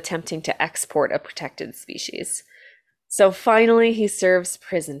 count of attempting to export a protected species. So finally, he serves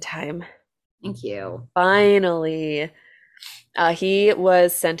prison time. Thank you. Finally. He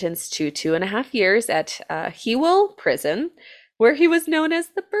was sentenced to 2.5 years at Hewell Prison, where he was known as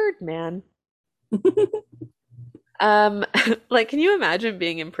the Birdman. Um, like, can you imagine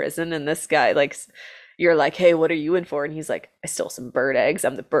being in prison and this guy, like, you're like, hey, what are you in for? And he's like, I stole some bird eggs.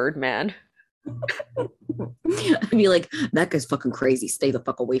 I'm the bird man. I'd be like, that guy's fucking crazy. Stay the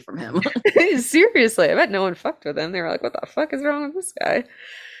fuck away from him. Seriously, I bet no one fucked with him. They were like, what the fuck is wrong with this guy?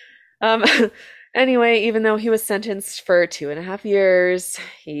 Um, anyway, even though he was sentenced for 2.5 years,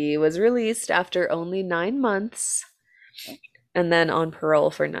 he was released after only 9 months, and then on parole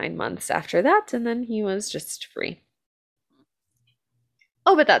for 9 months after that, and then he was just free.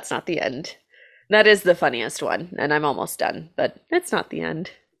 Oh, but that's not the end. That is the funniest one, and I'm almost done, but it's not the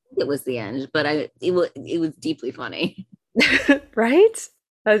end. It was the end, but it was deeply funny. Right?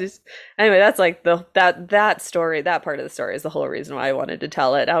 I just anyway, that's like that story, that part of the story is the whole reason why I wanted to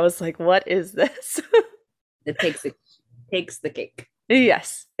tell it. I was like, what is this? It takes the cake.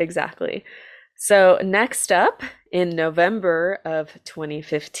 Yes, exactly. So next up in November of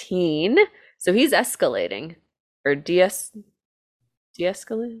 2015, so he's escalating or de-escalating?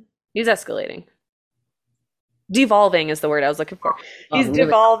 He's escalating. Devolving is the word I was looking for. He's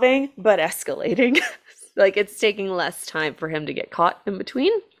devolving, but escalating. Like it's taking less time for him to get caught in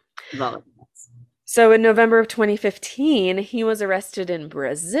between. Devolving. So in November of 2015, he was arrested in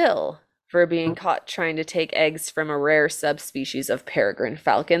Brazil for being caught trying to take eggs from a rare subspecies of peregrine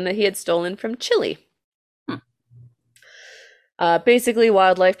falcon that he had stolen from Chile. Basically,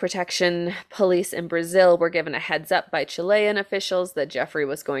 wildlife protection police in Brazil were given a heads up by Chilean officials that Jeffrey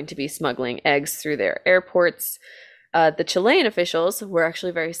was going to be smuggling eggs through their airports. The Chilean officials were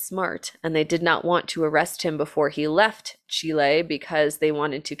actually very smart, and they did not want to arrest him before he left Chile because they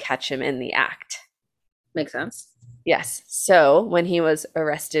wanted to catch him in the act. Makes sense. Yes. So when he was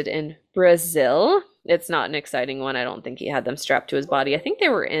arrested in Brazil, it's not an exciting one. I don't think he had them strapped to his body. I think they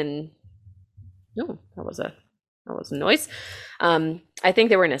were in. No, that was a noise. I think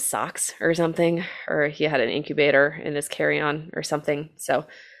they were in his socks or something, or he had an incubator in his carry-on or something. So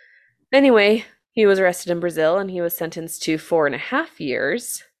anyway, he was arrested in Brazil and he was sentenced to 4.5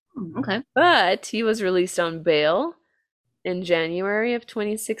 years. Okay. But he was released on bail in January of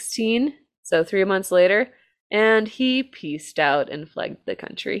 2016, so 3 months later, and he peaced out and fled the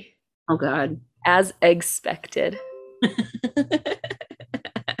country. Oh God. As expected.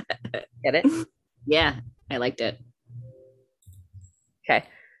 Get it? Yeah, I liked it. Okay.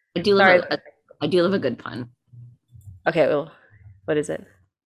 I do love I do love a good pun. Okay, well, what is it?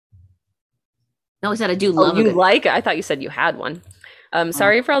 No, I said I do love a good like it? I thought you said you had one.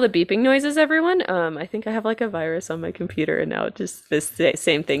 Sorry for all the beeping noises, everyone. I think I have like a virus on my computer, and now just this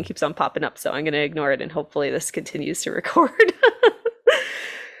same thing keeps on popping up, so I'm going to ignore it, and hopefully this continues to record.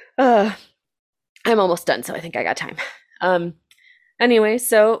 I'm almost done, so I think I got time. Anyway,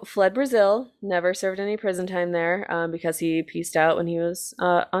 so fled Brazil, never served any prison time there because he peaced out when he was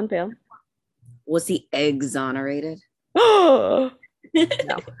on bail. Was he exonerated? No.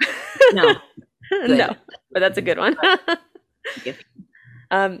 No. No, but that's a good one.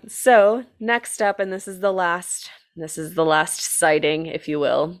 So next up, and this is the last sighting, if you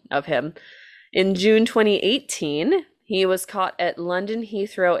will, of him. In June 2018, he was caught at London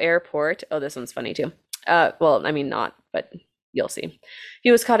Heathrow Airport. Oh, this one's funny too. Well, I mean not, but you'll see.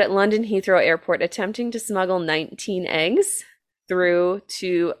 He was caught at London Heathrow Airport attempting to smuggle 19 eggs through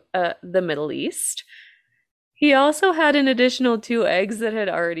to the Middle East. He also had an additional 2 eggs that had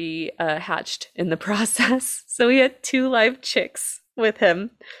already hatched in the process. So he had 2 live chicks with him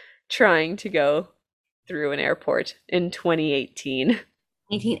trying to go through an airport in 2018.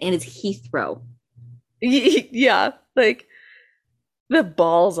 18, and it's Heathrow. Yeah, like the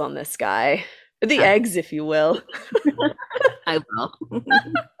balls on this guy. The eggs, if you will. I will.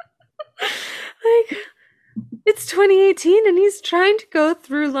 Like, it's 2018 and he's trying to go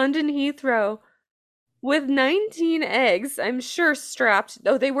through London Heathrow with 19 eggs, I'm sure strapped.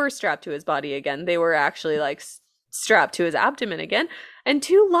 Oh, they were strapped to his body again. They were actually like strapped to his abdomen again. And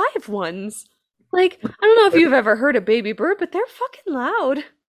 2 live ones. Like, I don't know if you've ever heard a baby bird, but they're fucking loud.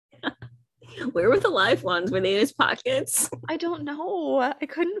 Where were the live ones? Were they in his pockets? I don't know. I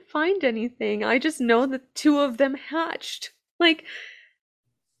couldn't find anything. I just know that 2 of them hatched. Like,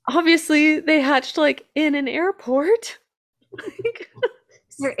 obviously they hatched like in an airport. Like,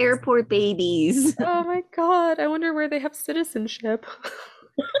 they're airport babies. Oh my God. I wonder where they have citizenship.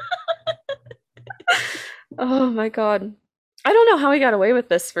 Oh my God. I don't know how he got away with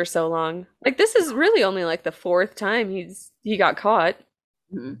this for so long. Like, this is really only like the 4th time he got caught.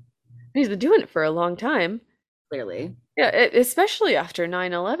 Mm-hmm. He's been doing it for a long time. Clearly. Yeah, especially after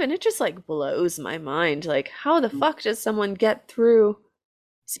 9/11, it just like blows my mind. Like, how the fuck does someone get through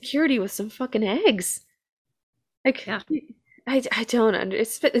security with some fucking eggs? Like, yeah. I don't under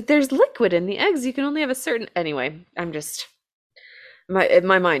there's liquid in the eggs. You can only have a certain anyway. I'm just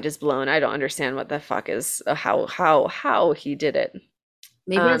my mind is blown. I don't understand what the fuck is how he did it.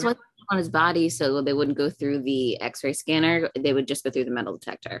 Maybe that's Um, what's on his body, so they wouldn't go through the X-ray scanner. They would just go through the metal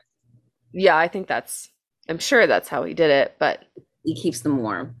detector. yeah, I think I'm sure that's how he did it, He keeps them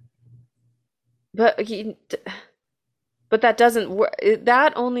warm. but he but that doesn't work.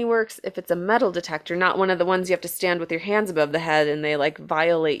 That only works if it's a metal detector, not one of the ones you have to stand with your hands above the head and they like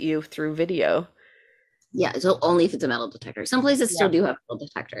violate you through video. Yeah, so only if it's a metal detector. Some places still Yeah. do have metal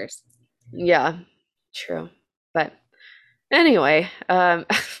detectors. Yeah, true. But anyway,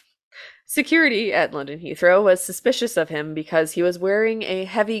 security at London Heathrow was suspicious of him because he was wearing a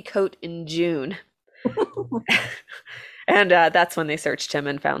heavy coat in June. And that's when they searched him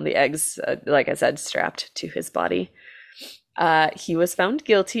and found the eggs, like I said, strapped to his body. He was found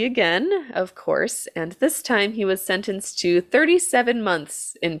guilty again, of course, and this time he was sentenced to 37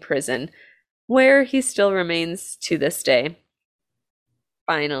 months in prison, where he still remains to this day.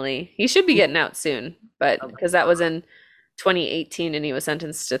 Finally. He should be getting out soon, but Oh my because that was God. in 2018 and he was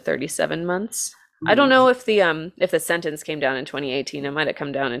sentenced to 37 months. I don't Mhm. know if the sentence came down in 2018. It might have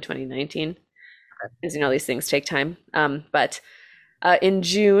come down in 2019. Because these things take time. But in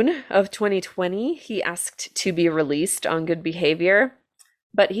June of 2020, he asked to be released on good behavior,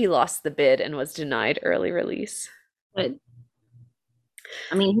 but he lost the bid and was denied early release. But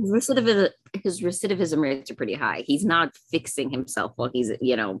I mean, his recidivism rates are pretty high. He's not fixing himself while he's,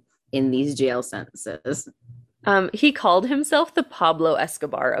 in these jail sentences. He called himself the Pablo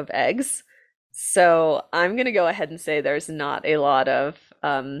Escobar of eggs. So I'm gonna go ahead and say there's not a lot of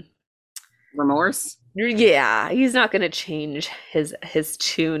Remorse? yeah, he's not gonna change his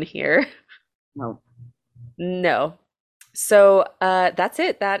tune here. No. No. So that's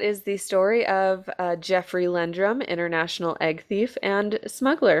it. That is the story of Jeffrey Lendrum, international egg thief and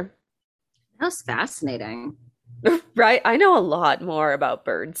smuggler. That was fascinating. Right? I know a lot more about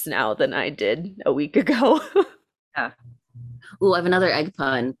birds now than I did a week ago. Yeah. Oh, I have another egg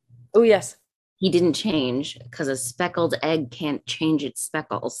pun. Oh, yes. He didn't change because a speckled egg can't change its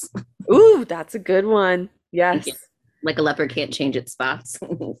speckles. Ooh, that's a good one. Yes. Like a leopard can't change its spots.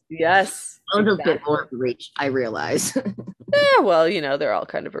 Yes, A little bit more exactly. reach, I realize. Yeah, well, they're all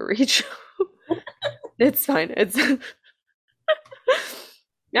kind of a reach. It's fine. It's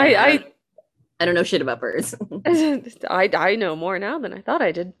Yeah, I I don't know shit about birds. I know more now than I thought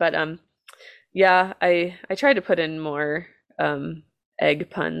I did, but yeah, I tried to put in more egg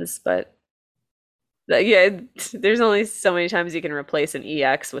puns, but yeah, there's only so many times you can replace an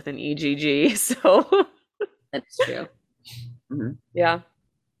EX with an EGG, so That's true. Mhm. yeah.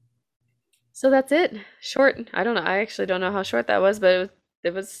 So that's it. Short. I don't know. I actually don't know how short that was, but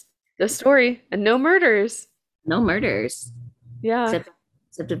it was the story and no murders. No murders, Yeah,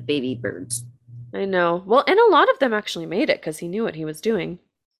 except of baby birds. I know. Well, and a lot of them actually made it because he knew what he was doing.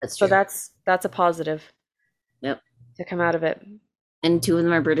 That's So true. that's a positive Yep. to come out of it. And two of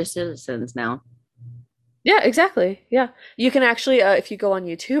them are British citizens now. Yeah, exactly. Yeah. You can actually, if you go on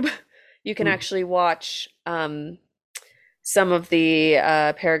YouTube, you can Mhm. actually watch some of the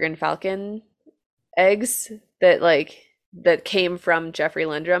peregrine falcon eggs that came from Jeffrey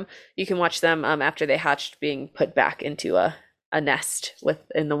Lendrum. You can watch them after they hatched being put back into a nest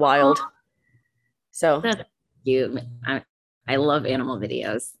in the wild. Oh, So that's cute. I love animal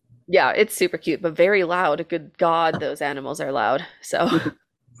videos. yeah, it's super cute, but very loud. Good God, those animals are loud. So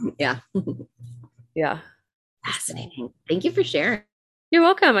Yeah. yeah. So, Fascinating. Thank you for sharing. you're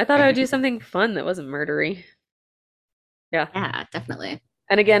welcome. I thought I would do something fun that wasn't murdery. Yeah. Yeah, definitely.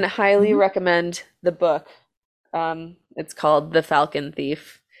 And again, highly Mhm. recommend the book. It's called The Falcon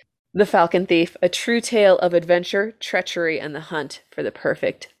Thief. The Falcon Thief, a true tale of adventure, treachery, and the hunt for the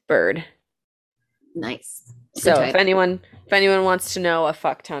perfect bird. Nice. Good So title. if anyone wants to know a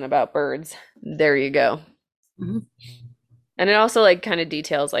fuck ton about birds, there you go. Mhm. And it also like kind of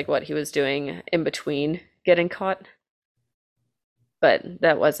details like what he was doing in between getting caught. But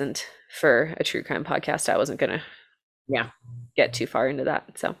that wasn't for a true crime podcast. I wasn't gonna Yeah. get too far into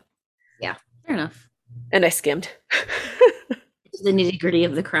that. So, Yeah. Fair enough. and I skimmed. It's the nitty gritty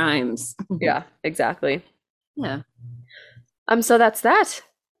of the crimes. Yeah, exactly. Yeah. So that's that.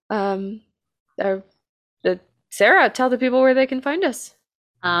 Um, uh, Sarah, tell the people where they can find us.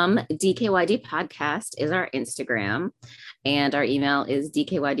 DKYD podcast is our Instagram, and our email is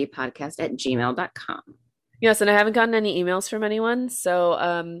dkydpodcast@gmail.com. Yes, and I haven't gotten any emails from anyone,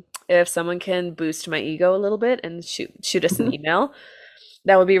 so if someone can boost my ego a little bit and shoot us an email,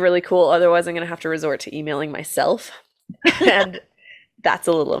 that would be really cool. Otherwise, I'm gonna have to resort to emailing myself. And that's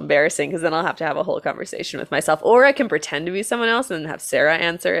a little embarrassing because then I'll have to have a whole conversation with myself. Or I can pretend to be someone else and have Sarah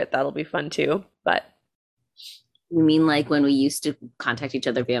answer it. That'll be fun too. But You mean like when we used to contact each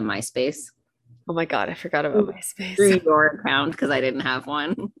other via MySpace? oh my God, I forgot about Through MySpace. your account because I didn't have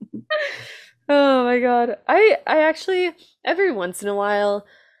one. Oh my God. I actually every once in a while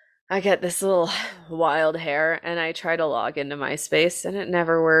I get this little wild hair and I try to log into MySpace and it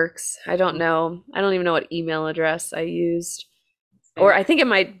never works. I don't know. I don't even know what email address I used. Or Fair. I think it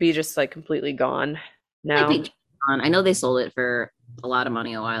might be just like completely gone Might now. be on. I know they sold it for a lot of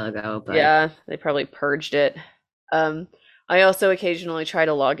money a while ago, but Yeah, they probably purged it. Um, I also occasionally try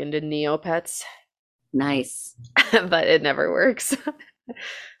to log into Neopets, nice. but it never works.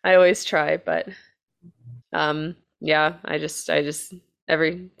 I always try, but yeah, I just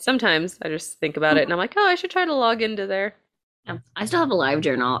every sometimes I just think about it and I'm like, oh, I should try to log into there. Yeah. I still have a live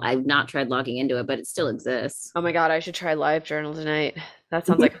journal. I've not tried logging into it, but it still exists. Oh my God, I should try live journal tonight. That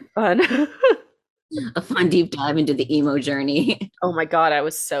sounds like fun. A fun deep dive into the emo journey. Oh my God, I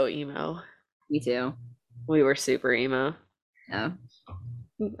was so emo. Me too. We were super emo. Yeah,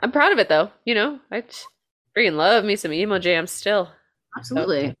 I'm proud of it though. I freaking love me some emo jams still. So,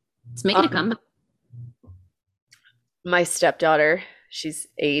 absolutely. Let's make it a um, comeback. my stepdaughter, she's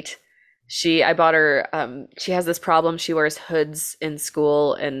 8. I bought her, she has this problem. She wears hoods in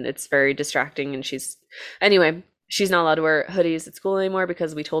school and it's very distracting. And anyway, she's not allowed to wear hoodies at school anymore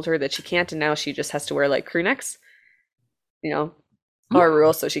because we told her that she can't. And now she just has to wear like crew necks, you know, our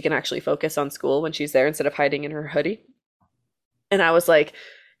rule so she can actually focus on school when she's there instead of hiding in her hoodie. And I was like,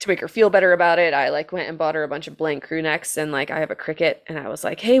 to make her feel better about it, I like went and bought her a bunch of blank crew necks and like I have a cricket and I was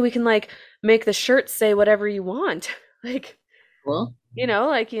like, hey, we can like make the shirts say whatever you want. Like, Cool.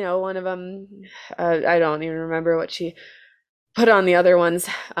 one of them, I don't even remember what she put on the other ones.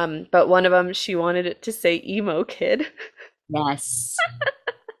 But one of them, she wanted it to say emo kid. Yes.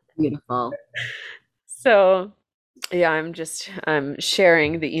 Beautiful. So yeah, I'm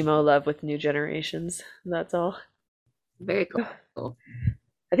sharing the emo love with new generations. That's all. Very cool.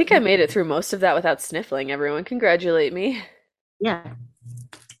 I think I made it through most of that without sniffling. Everyone, congratulate me. Yeah.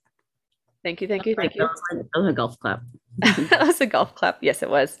 Thank you, thank you, thank you. That was a golf clap. That was a golf clap. Yes, it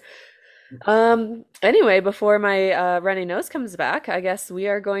was. Anyway, before my runny nose comes back, I guess we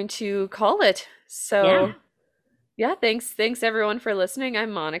are going to call it. Yeah. So, yeah, thanks everyone for listening.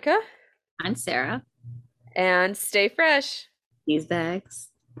 I'm Monica, I'm Sarah. and stay fresh. These bags.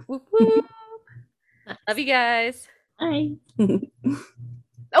 Whoop, whoop. Love you guys. Bye.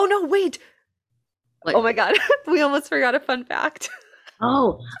 Oh no, wait. Oh What? my God. We almost forgot a fun fact.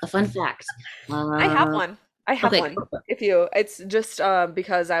 Oh, a fun fact. I have one. I have Okay. one. It's just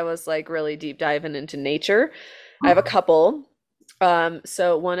because I was like really deep diving into nature. I have a couple.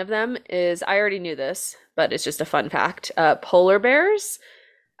 So one of them is, I already knew this, but it's just a fun fact. Polar bears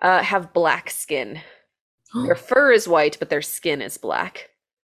have black skin. Their fur is white, but their skin is black.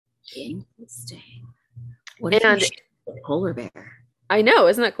 Interesting. What if you And share a polar bear? I know,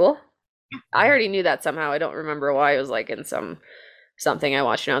 isn't that cool? I already knew that somehow. I don't remember why. It was like in something I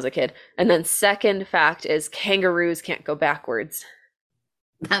watched when I was a kid. And then second fact is kangaroos can't go backwards.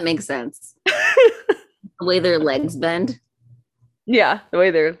 That makes sense. The way their legs bend. Yeah, the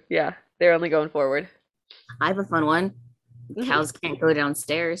way they're only going forward. I have a fun one. Cows can't go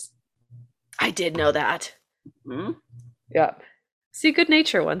downstairs. I did know that. Hmm? Yeah. See, good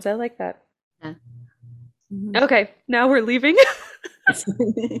nature ones. I like that. Yeah. Okay, now we're leaving.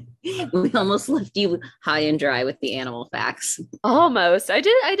 We almost left you high and dry with the animal facts. Almost. I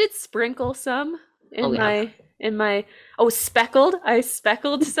did sprinkle some Oh, yeah. in my speckled. I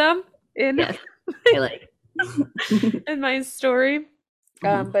speckled some in Yes. I like. in my story.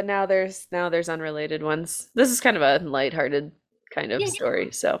 But now there's unrelated ones. This is kind of a lighthearted kind of Yeah,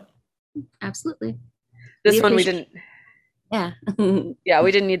 story. So absolutely. this one we didn't Yeah. yeah,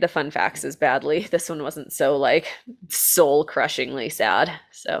 we didn't need the fun facts as badly. This one wasn't so like soul crushingly sad.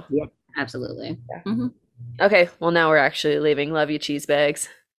 So Yeah, absolutely. yeah. Mhm. Okay, well now we're actually leaving. Love you, cheese bags.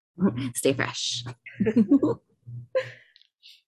 Stay fresh.